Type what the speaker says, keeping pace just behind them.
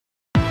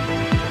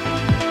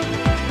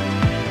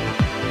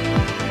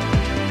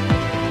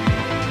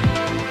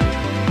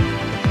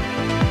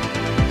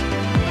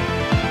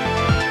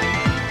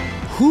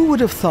would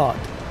have thought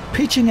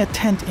pitching a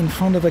tent in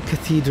front of a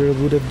cathedral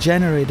would have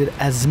generated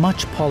as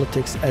much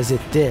politics as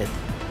it did?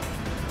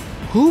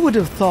 Who would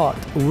have thought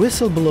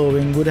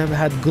whistleblowing would have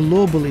had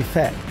global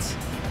effects?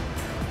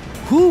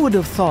 Who would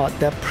have thought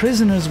that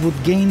prisoners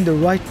would gain the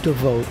right to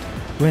vote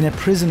when a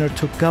prisoner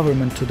took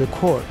government to the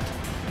court?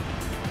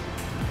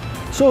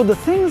 So the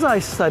things I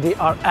study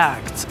are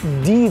acts,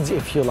 deeds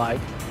if you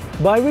like,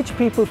 by which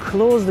people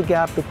close the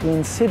gap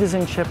between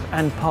citizenship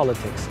and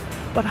politics.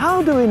 But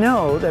how do we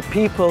know that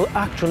people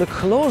actually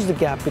close the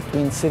gap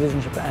between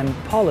citizenship and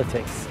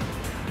politics?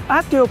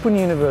 At the Open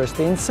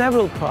University, in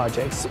several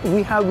projects,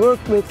 we have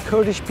worked with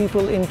Kurdish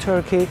people in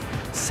Turkey,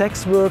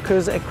 sex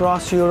workers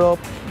across Europe,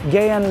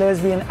 gay and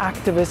lesbian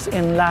activists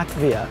in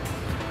Latvia.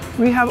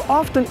 We have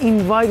often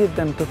invited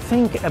them to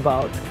think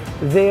about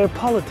their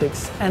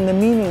politics and the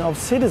meaning of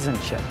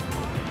citizenship.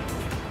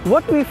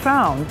 What we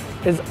found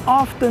is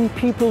often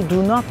people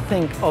do not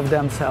think of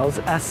themselves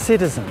as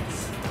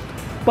citizens.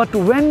 But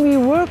when we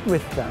work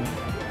with them,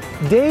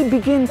 they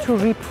begin to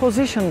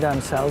reposition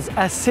themselves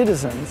as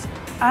citizens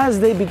as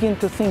they begin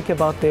to think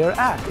about their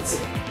acts.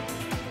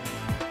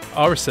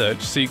 Our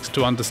research seeks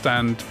to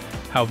understand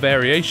how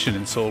variation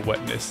in soil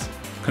wetness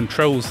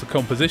controls the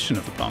composition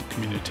of the plant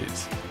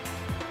communities,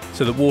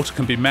 so that water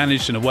can be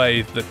managed in a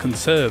way that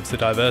conserves the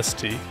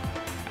diversity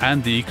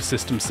and the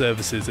ecosystem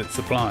services it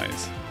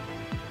supplies.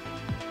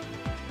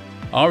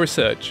 Our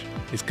research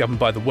is governed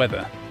by the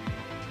weather.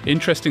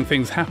 Interesting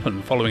things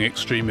happen following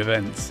extreme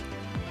events,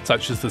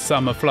 such as the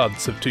summer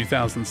floods of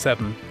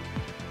 2007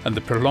 and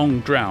the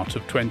prolonged drought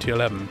of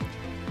 2011.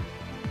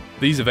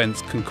 These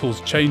events can cause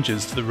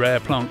changes to the rare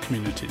plant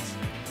communities,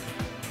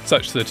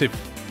 such that if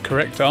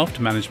correct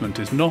after management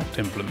is not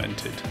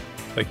implemented,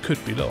 they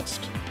could be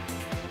lost.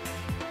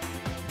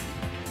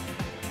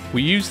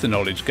 We use the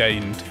knowledge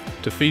gained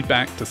to feed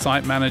back to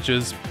site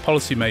managers,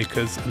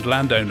 policymakers and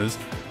landowners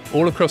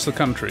all across the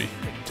country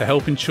to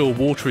help ensure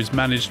water is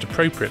managed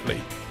appropriately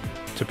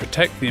to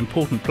protect the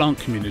important plant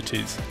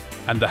communities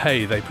and the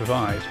hay they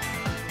provide.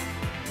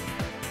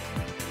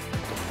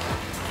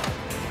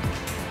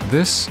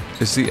 This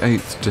is the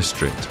 8th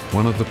district,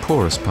 one of the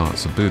poorest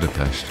parts of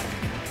Budapest.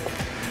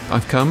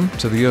 I've come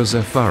to the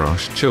Yosef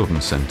Ferrash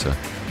Children's Centre,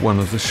 one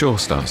of the Sure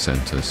Start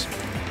centres.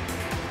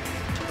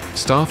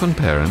 Staff and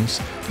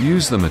parents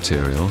use the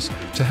materials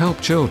to help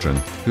children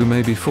who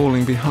may be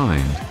falling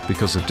behind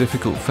because of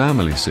difficult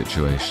family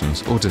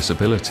situations or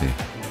disability.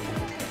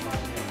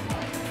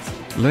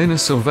 Lena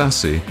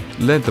Silvassi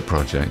led the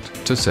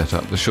project to set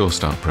up the Sure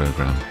Start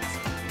programme.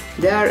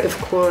 There are, of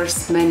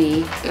course,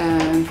 many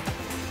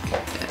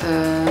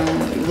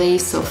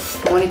ways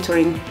of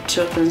monitoring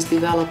children's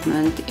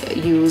development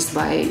used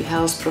by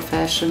health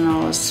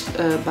professionals,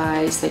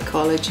 by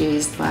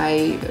psychologists,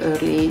 by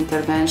early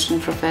intervention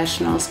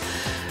professionals,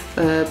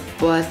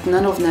 but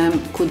none of them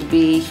could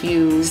be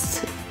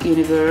used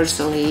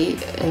universally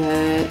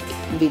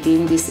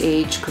within this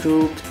age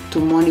group to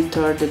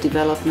monitor the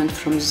development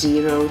from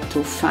 0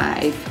 to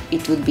 5.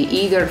 It would be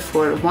either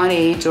for one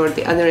age or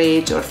the other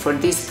age, or for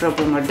this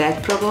problem or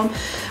that problem,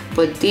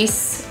 but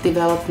this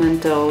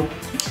developmental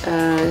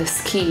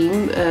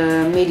scheme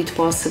made it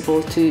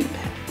possible to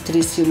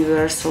this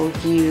universal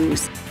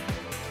use.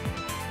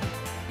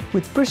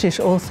 With British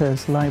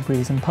authors,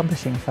 libraries and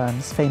publishing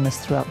firms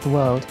famous throughout the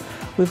world,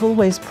 we've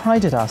always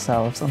prided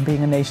ourselves on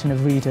being a nation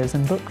of readers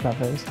and book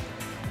lovers.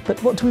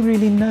 But what do we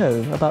really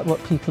know about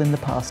what people in the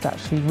past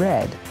actually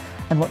read,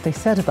 and what they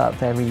said about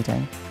their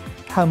reading?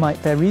 How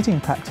might their reading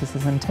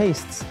practices and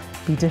tastes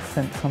be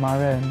different from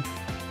our own?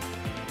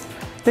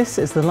 This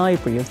is the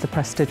library of the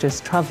prestigious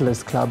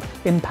Travellers Club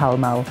in Pall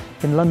Mall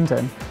in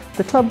London.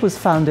 The club was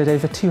founded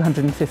over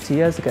 250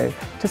 years ago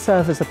to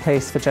serve as a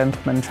place for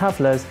gentlemen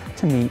travellers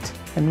to meet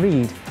and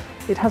read.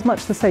 It has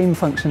much the same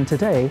function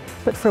today,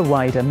 but for a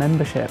wider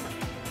membership.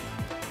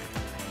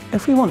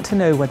 If we want to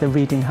know whether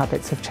reading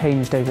habits have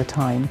changed over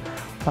time,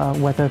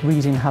 whether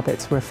reading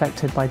habits were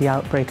affected by the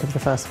outbreak of the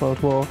First World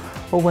War,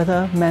 or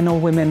whether men or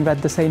women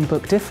read the same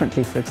book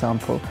differently, for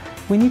example,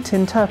 we need to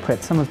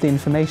interpret some of the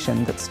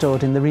information that's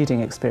stored in the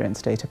Reading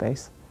Experience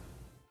database.